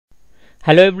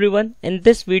Hello everyone, in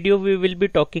this video we will be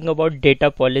talking about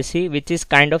data policy, which is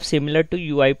kind of similar to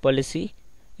UI policy.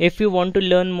 If you want to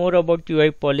learn more about UI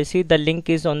policy, the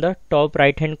link is on the top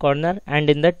right hand corner and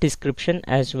in the description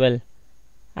as well.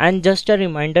 And just a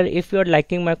reminder, if you are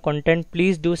liking my content,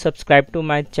 please do subscribe to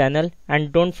my channel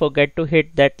and don't forget to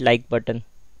hit that like button.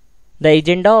 The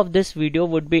agenda of this video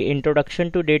would be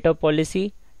introduction to data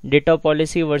policy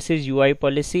versus UI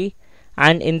policy,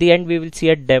 and in the end we will see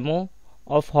a demo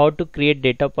of how to create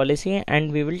data policy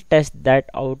and we will test that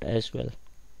out as well.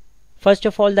 First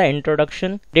of all, the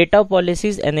introduction. Data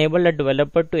policies enable a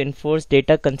developer to enforce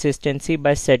data consistency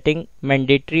by setting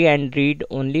mandatory and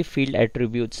read-only field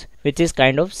attributes, which is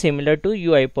kind of similar to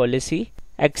UI policy,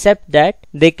 except that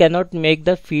they cannot make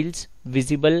the fields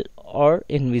visible or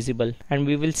invisible, and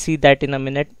we will see that in a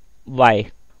minute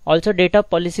why. Also, data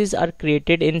policies are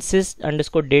created in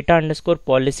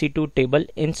sys_data_policy2 table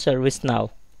in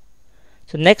ServiceNow.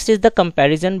 So next is the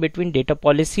comparison between data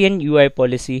policy and UI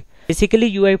policy.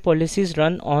 Basically, UI policies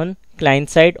run on client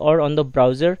side or on the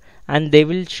browser and they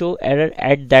will show error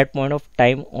at that point of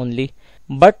time only.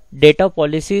 But data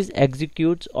policies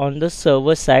executes on the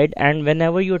server side, and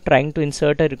whenever you're trying to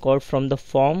insert a record from the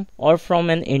form or from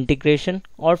an integration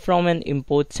or from an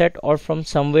import set or from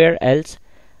somewhere else,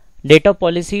 data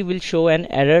policy will show an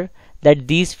error that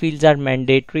these fields are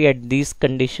mandatory at these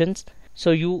conditions.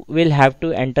 So you will have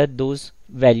to enter those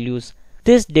values.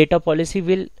 This data policy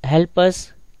will help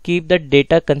us keep the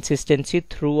data consistency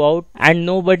throughout, and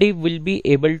nobody will be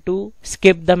able to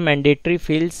skip the mandatory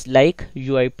fields like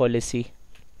UI policy.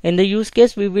 In the use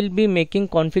case, we will be making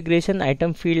configuration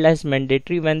item field as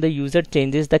mandatory when the user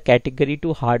changes the category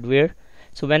to hardware.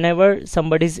 So whenever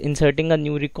somebody is inserting a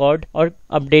new record or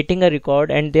updating a record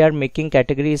and they are making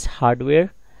category is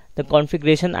hardware, the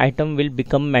configuration item will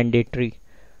become mandatory.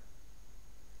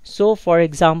 So for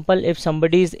example, if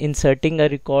somebody is inserting a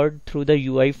record through the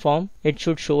UI form, it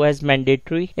should show as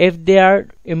mandatory. If they are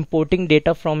importing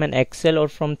data from an Excel or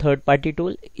from third-party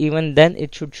tool, even then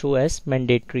it should show as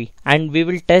mandatory. And we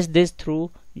will test this through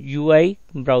UI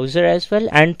browser as well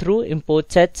and through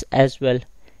import sets as well.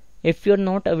 If you're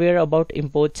not aware about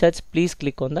import sets, please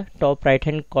click on the top right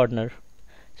hand corner.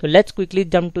 So let's quickly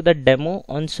jump to the demo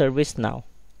on ServiceNow.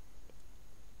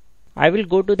 I will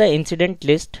go to the incident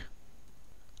list.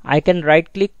 I can right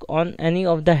click on any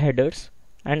of the headers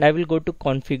and I will go to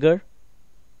configure,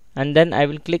 and then I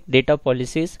will click data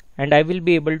policies, and I will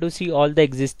be able to see all the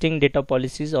existing data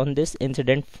policies on this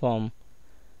incident form.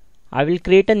 I will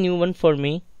create a new one for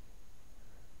me,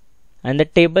 and the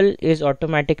table is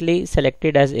automatically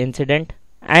selected as incident,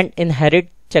 and inherit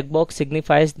checkbox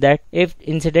signifies that if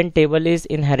incident table is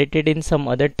inherited in some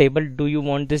other table, do you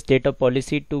want this data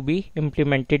policy to be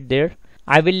implemented there.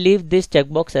 I will leave this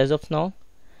checkbox as of now.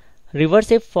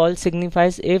 Reverse if false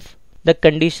signifies if the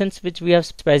conditions which we have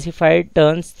specified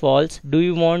turns false, do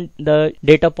you want the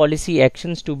data policy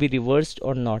actions to be reversed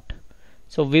or not.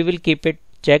 So we will keep it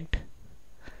checked.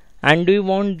 And do you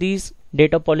want these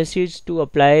data policies to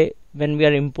apply when we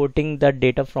are importing the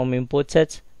data from import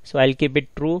sets? So I'll keep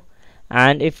it true.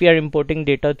 And if we are importing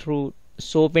data through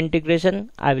SOAP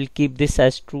integration, I will keep this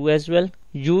as true as well.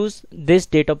 Use this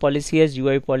data policy as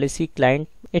UI policy client.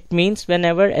 It means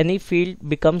whenever any field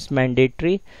becomes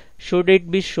mandatory, should it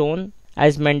be shown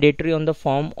as mandatory on the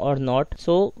form or not.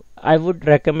 So I would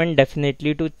recommend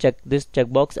definitely to check this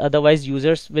checkbox, otherwise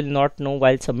users will not know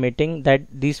while submitting that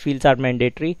these fields are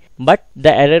mandatory, but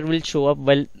the error will show up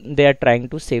while they are trying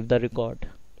to save the record.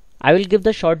 I will give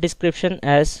the short description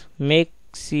as make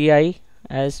CI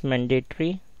as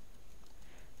mandatory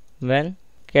when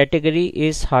category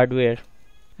is hardware,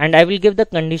 and I will give the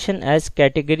condition as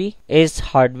category is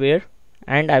hardware,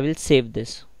 and I will save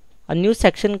this. A new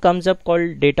section comes up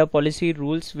called data policy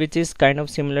rules, which is kind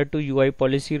of similar to UI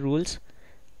policy rules.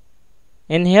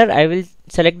 In here I will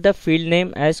select the field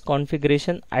name as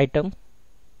configuration item,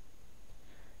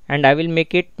 and I will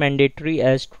make it mandatory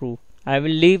as true. I will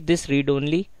leave this read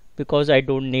only because I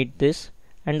don't need this,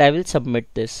 and I will submit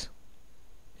this.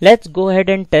 Let's go ahead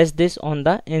and test this on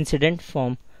the incident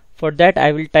form. For that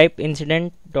I will type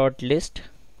incident.list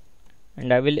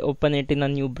and I will open it in a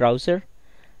new browser,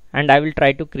 and I will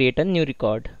try to create a new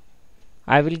record.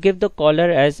 I will give the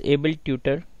caller as able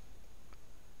tutor,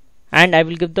 and I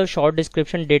will give the short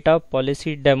description data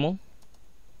policy demo,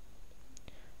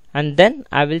 and then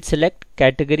I will select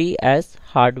category as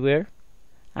hardware,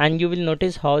 and you will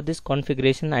notice how this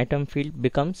configuration item field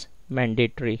becomes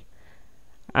mandatory.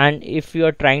 And if you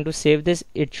are trying to save this,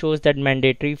 it shows that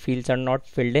mandatory fields are not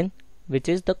filled in, which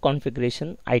is the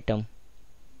configuration item.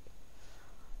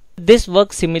 This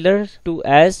works similar to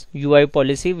as UI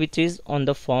policy, which is on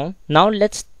the form. Now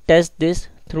let's test this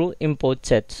through import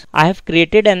sets. I have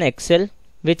created an Excel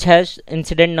which has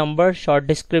incident number, short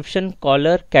description,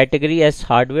 caller, category as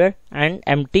hardware, and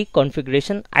empty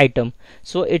configuration item.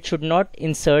 So it should not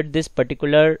insert this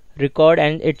particular record,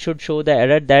 and it should show the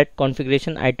error that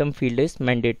configuration item field is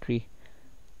mandatory.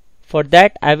 For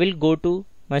that, I will go to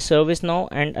my ServiceNow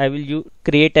and I will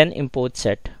create an import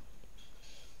set.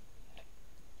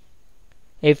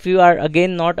 If you are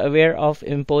again not aware of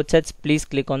import sets, please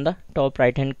click on the top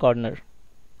right hand corner.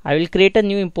 I will create a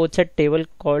new import set table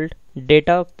called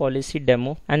data policy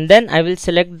demo, and then I will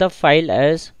select the file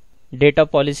as data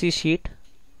policy sheet.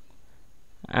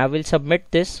 I will submit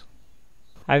this.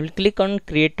 I will click on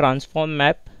create transform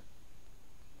map,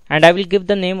 and I will give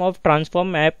the name of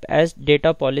transform map as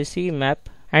data policy map,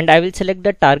 and I will select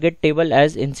the target table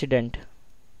as incident.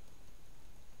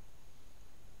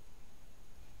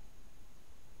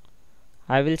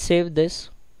 I will save this,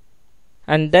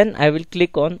 and then I will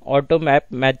click on auto map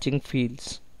matching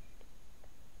fields,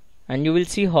 and you will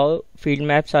see how field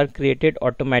maps are created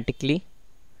automatically.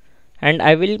 And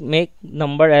I will make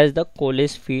number as the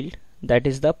coalesce field, that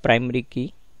is the primary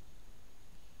key,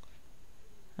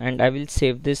 and I will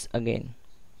save this again.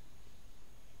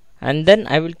 And then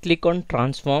I will click on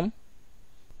transform,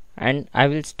 and I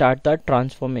will start the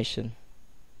transformation,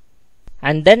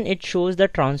 and then it shows the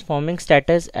transforming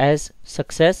status as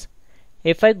success.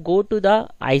 If I go to the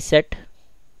iSet,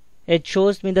 it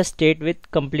shows me the state with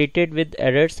completed with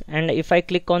errors, and if I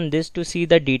click on this to see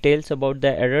the details about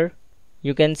the error,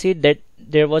 you can see that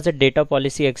there was a data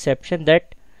policy exception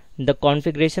that the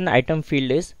configuration item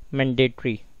field is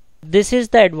mandatory. This is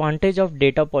the advantage of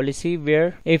data policy,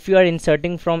 where if you are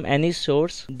inserting from any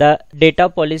source, the data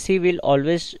policy will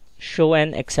always show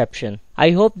an exception.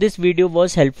 I hope this video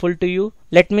was helpful to you.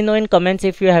 Let me know in comments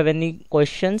if you have any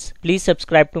questions. Please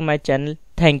subscribe to my channel.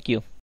 Thank you.